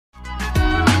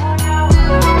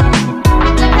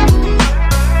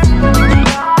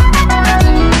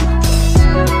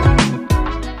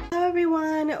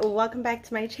welcome back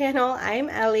to my channel. I'm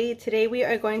Ellie. Today we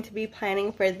are going to be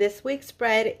planning for this week's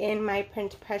spread in my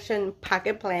Printpression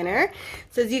pocket planner.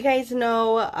 So as you guys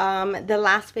know, the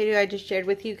last video I just shared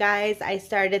with you guys, I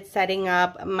started setting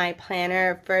up my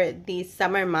planner for the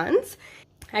summer months.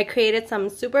 I created some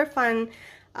super fun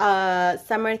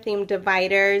summer themed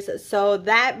dividers, so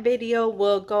that video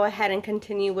will go ahead and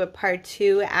continue with part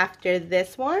 2 after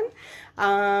this one.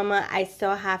 I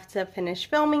still have to finish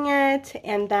filming it,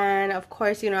 and then of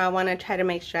course, you know, I want to try to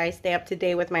make sure I stay up to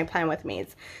date with my Plan With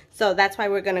Me's. So that's why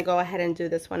we're gonna go ahead and do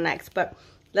this one next. But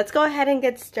let's go ahead and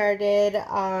get started.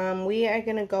 We are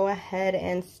gonna go ahead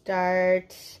and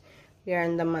start. We are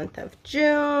in the month of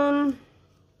June.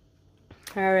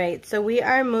 All right, so we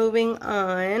are moving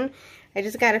on. I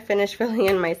just got to finish filling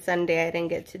in my Sunday. I didn't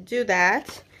get to do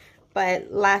that, but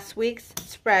last week's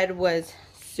spread was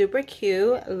super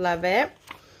cute. Love it.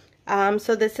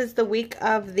 So this is the week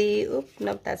of the, oops,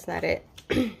 nope, that's not it.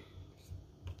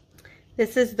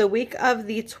 This is the week of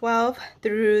the 12th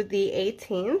through the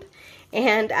 18th.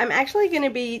 And I'm actually going to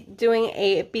be doing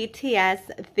a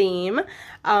BTS theme.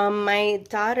 My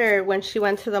daughter, when she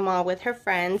went to the mall with her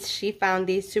friends, she found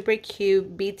these super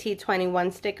cute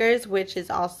BT21 stickers, which is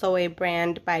also a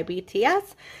brand by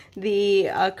BTS, the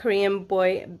Korean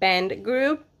boy band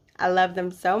group. I love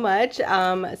them so much.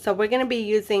 So we're going to be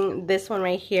using this one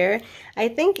right here. I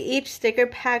think each sticker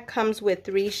pack comes with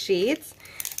 3 sheets.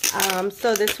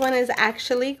 So this one is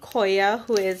actually Koya,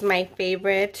 who is my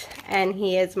favorite, and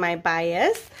he is my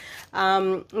bias.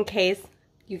 In case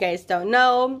you guys don't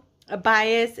know, a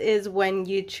bias is when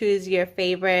you choose your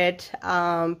favorite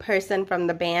person from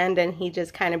the band, and he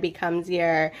just kind of becomes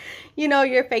your, you know,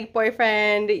 your fake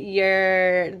boyfriend.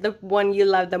 You're the one you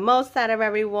love the most out of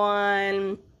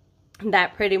everyone.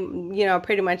 That pretty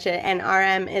much it. And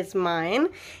RM is mine.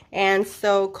 And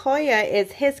so Koya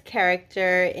is his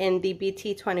character in the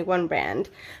BT21 brand.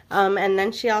 And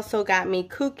then she also got me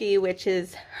Cookie, which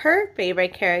is her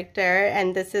favorite character,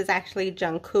 and this is actually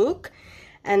Jungkook.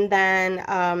 And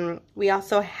then we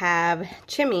also have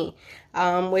Chimmy,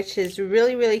 which is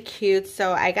really, really cute.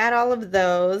 So I got all of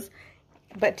those.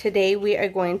 But today we are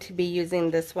going to be using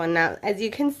this one. Now, as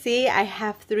you can see, I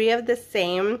have 3 of the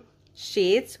same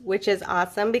sheets, which is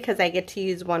awesome because I get to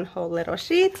use one whole little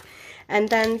sheet. And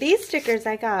then these stickers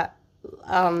I got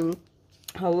a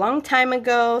long time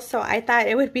ago, so I thought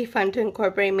it would be fun to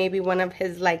incorporate maybe one of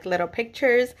his like little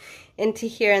pictures into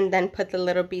here and then put the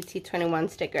little BT21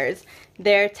 stickers.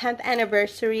 Their 10th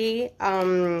anniversary,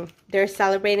 they're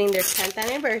celebrating their 10th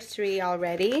anniversary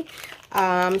already.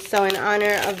 So in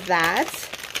honor of that,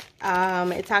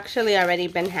 it's actually already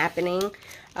been happening,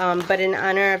 but in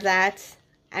honor of that,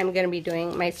 I'm going to be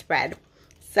doing my spread.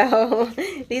 So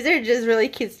these are just really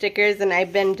cute stickers, and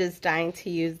I've been just dying to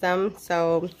use them.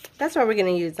 So that's why we're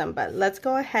going to use them. But let's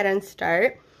go ahead and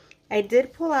start. I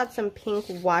did pull out some pink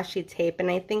washi tape,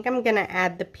 and I think I'm going to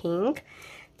add the pink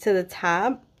to the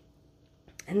top.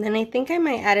 And then I think I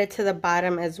might add it to the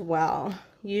bottom as well.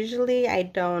 Usually I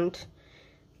don't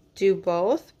do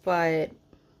both, but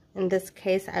in this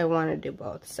case I want to do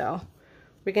both. So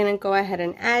we're going to go ahead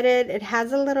and add it. It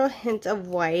has a little hint of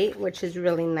white, which is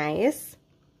really nice.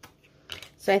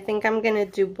 So I think I'm going to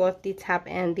do both the top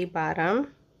and the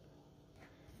bottom.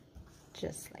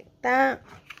 Just like that.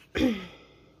 And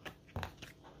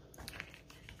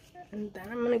then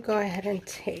I'm going to go ahead and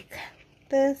take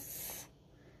this.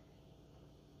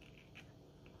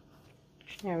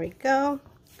 There we go.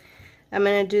 I'm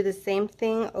going to do the same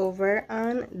thing over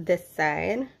on this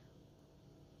side.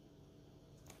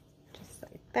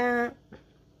 That.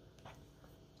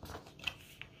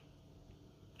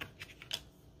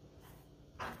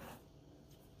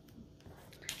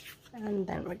 And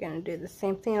then we're going to do the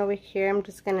same thing over here. I'm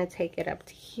just going to take it up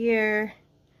to here,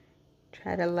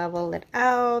 try to level it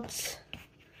out,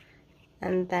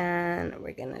 and then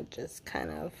we're going to just kind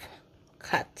of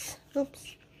cut.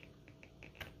 Oops.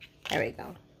 There we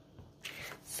go.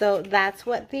 So that's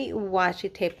what the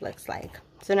washi tape looks like.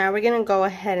 So now we're going to go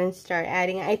ahead and start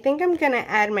adding. I think I'm going to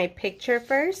add my picture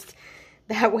first.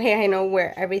 That way I know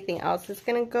where everything else is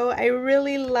going to go. I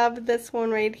really love this one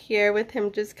right here with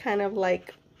him just kind of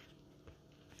like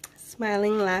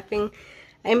smiling, laughing.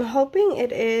 I'm hoping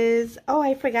it is... Oh,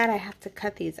 I forgot I have to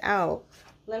cut these out.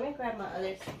 Let me grab my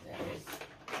other scissors,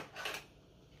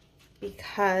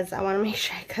 because I want to make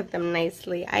sure I cut them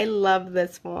nicely. I love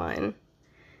this one.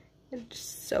 It's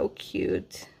so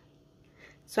cute.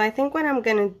 So I think what I'm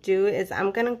going to do is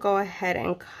I'm going to go ahead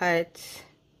and cut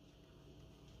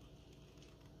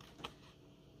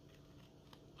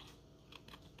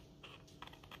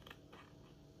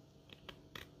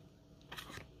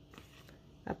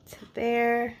up to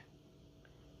there.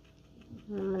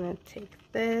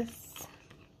 take this.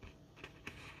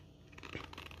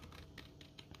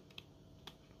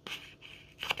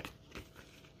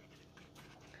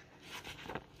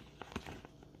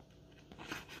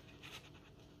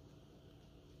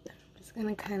 I'm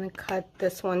gonna kind of cut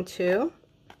this one too.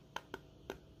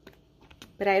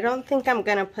 But I don't think I'm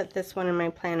gonna put this one in my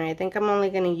planner. I think I'm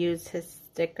only gonna use his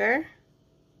sticker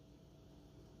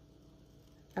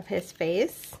of his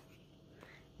face.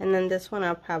 And then this one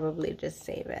I'll probably just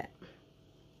save it.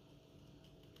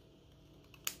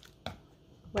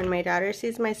 When my daughter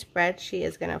sees my spread, she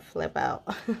is gonna flip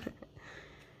out.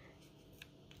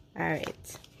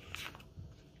 Alright.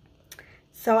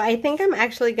 So I think I'm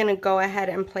actually gonna go ahead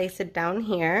and place it down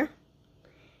here.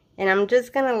 And I'm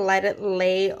just gonna let it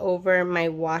lay over my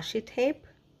washi tape.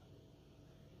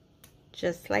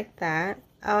 Just like that.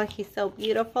 Oh, he's so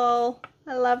beautiful.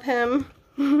 I love him.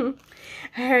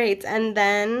 Alright, and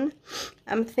then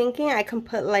I'm thinking I can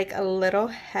put like a little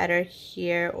header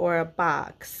here or a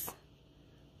box.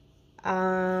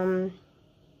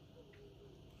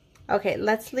 Okay,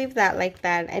 let's leave that like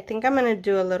that. I think I'm gonna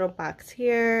do a little box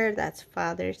here. That's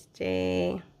Father's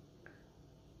Day.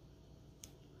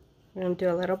 I'm gonna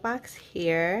do a little box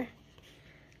here.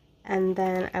 And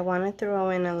then I want to throw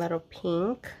in a little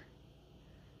pink.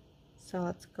 So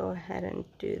let's go ahead and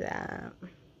do that.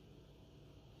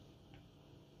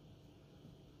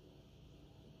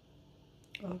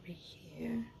 Over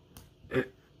here.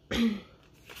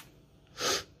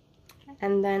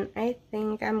 And then I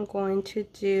think I'm going to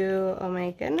do, oh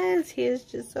my goodness, he is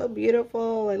just so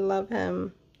beautiful. I love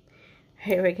him.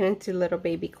 Here, we're going to do little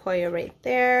baby Koya right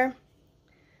there.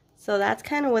 So that's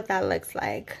kind of what that looks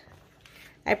like.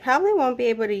 I probably won't be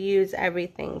able to use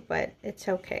everything, but it's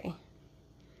okay.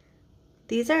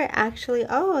 These are actually,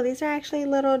 oh, these are actually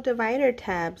little divider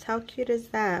tabs. How cute is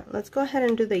that? Let's go ahead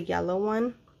and do the yellow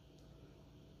one.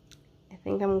 I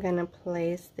think I'm going to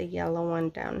place the yellow one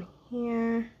down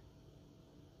here.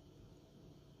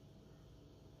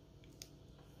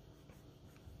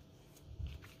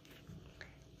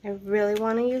 I really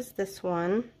want to use this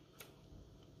one.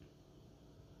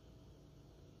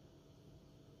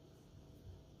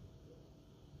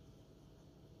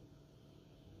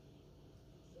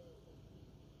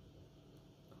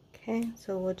 Okay,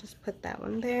 so we'll just put that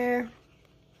one there.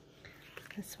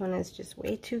 This one is just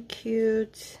way too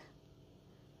cute.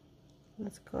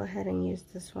 Let's go ahead and use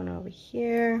this one over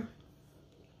here.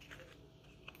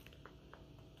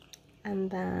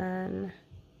 And then,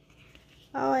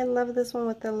 oh, I love this one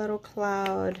with the little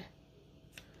cloud.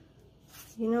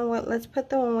 You know what? Let's put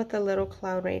the one with the little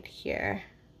cloud right here.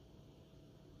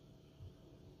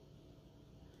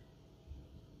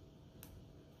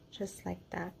 Just like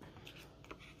that.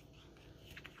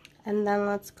 And then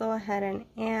let's go ahead and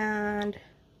add,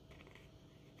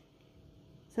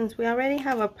 since we already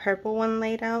have a purple one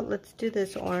laid out, let's do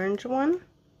this orange one.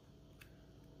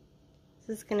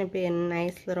 This is going to be a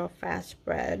nice little fast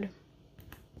spread.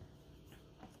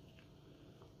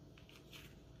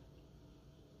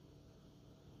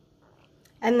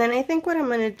 And then I think what I'm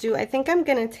going to do, I think I'm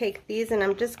going to take these and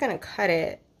I'm just going to cut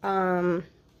it. So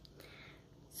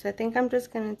I think I'm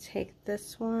just going to take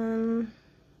this one,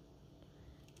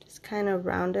 just kind of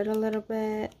round it a little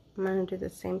bit. I'm going to do the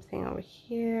same thing over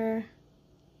here.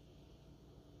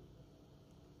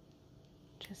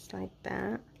 Just like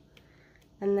that.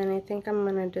 And then I think I'm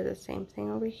going to do the same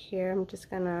thing over here. I'm just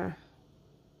going to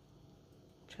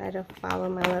try to follow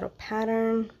my little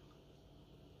pattern.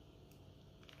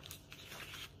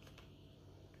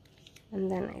 And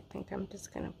then I think I'm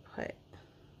just going to put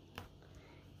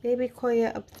baby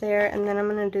Koya up there. And then I'm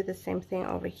going to do the same thing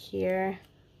over here.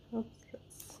 Oops,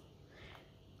 let's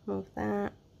move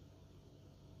that.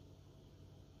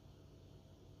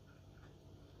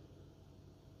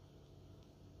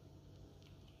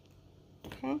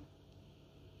 Okay.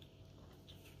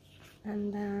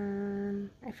 And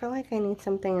then I feel like I need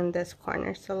something in this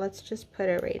corner, so let's just put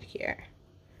it right here.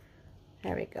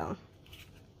 There we go.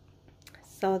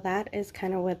 So that is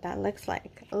kind of what that looks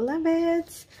like. I love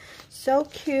it. So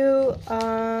cute.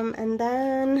 And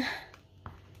then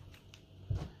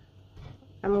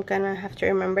I'm gonna have to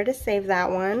remember to save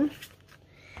that one.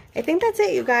 I think that's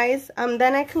it, you guys.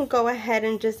 Then I can go ahead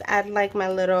and just add like my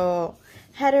little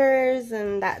headers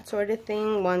and that sort of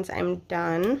thing once I'm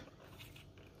done.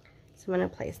 So I'm gonna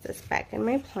place this back in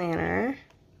my planner.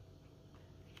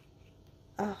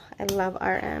 Oh, I love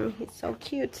RM. He's so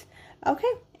cute.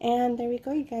 Okay, and there we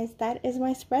go, you guys. That is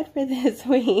my spread for this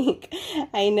week.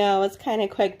 I know it's kind of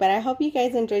quick, but I hope you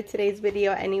guys enjoyed today's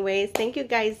video anyways. Thank you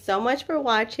guys so much for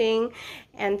watching,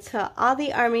 and to all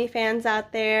the Army fans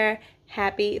out there,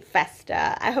 happy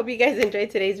Festa. I hope you guys enjoyed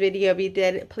today's video. If you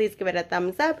did, please give it a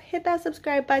thumbs up, hit that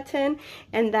subscribe button,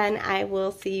 and then I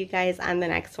will see you guys on the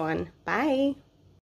next one. Bye.